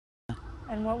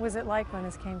And what was it like when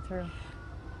this came through?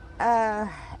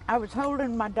 I was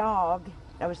holding my dog.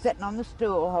 I was sitting on the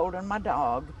stool holding my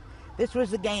dog. This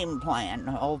was the game plan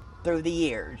all through the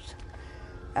years,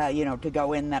 to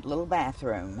go in that little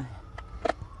bathroom.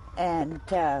 And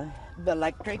the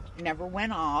electric never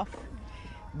went off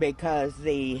because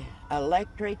the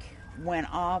electric went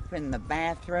off in the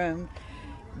bathroom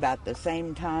about the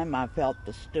same time I felt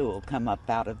the stool come up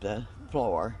out of the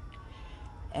floor.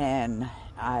 And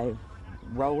I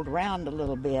rolled around a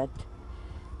little bit,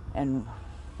 and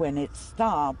when it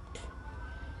stopped,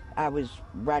 I was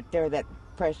right there. That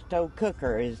Presto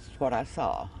cooker is what I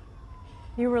saw.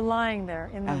 You were lying there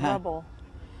in the rubble.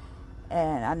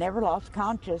 And I never lost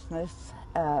consciousness,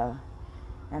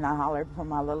 and I hollered for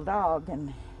my little dog,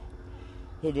 and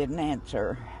he didn't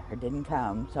answer or didn't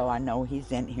come, so I know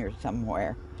he's in here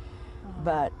somewhere.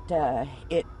 But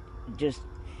it just,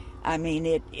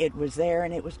 it was there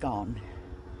and it was gone.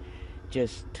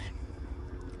 Just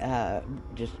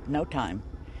no time.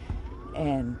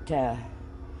 And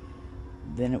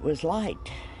then it was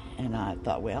light, and I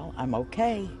thought, well, I'm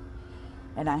okay.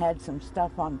 And I had some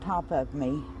stuff on top of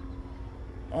me,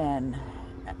 and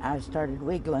I started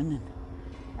wiggling.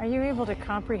 Are you able to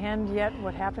comprehend yet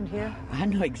what happened here? I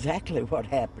know exactly what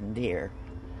happened here.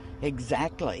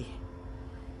 Exactly.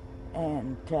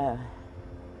 And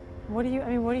what do you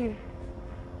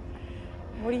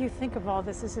think of all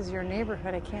this? This is your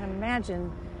neighborhood. I can't imagine.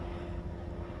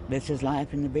 This is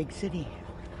life in the big city.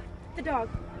 The dog.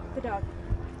 The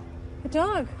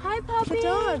dog. Hi, puppy. The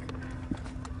dog.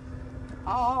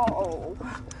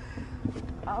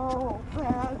 Oh,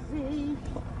 Bessie.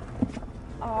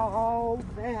 Oh,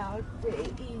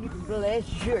 Bessie.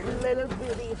 Bless your little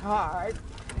bitty heart.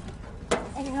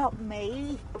 Help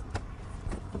me.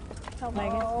 Help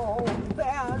Megan. Oh,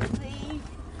 Bessie.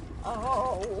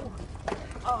 Oh.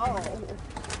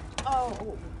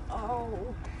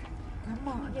 Come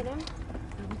on. Get him.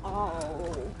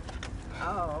 Oh.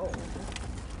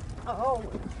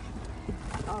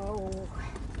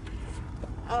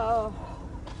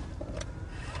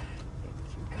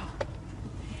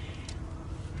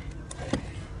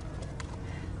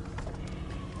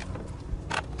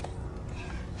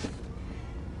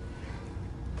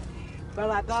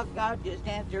 Well, I thought God just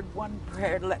answered one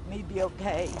prayer to let me be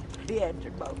okay. He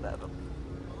answered both of them.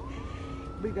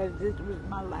 Because this was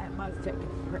my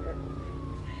second prayer.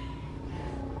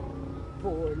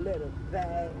 Poor little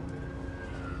thing.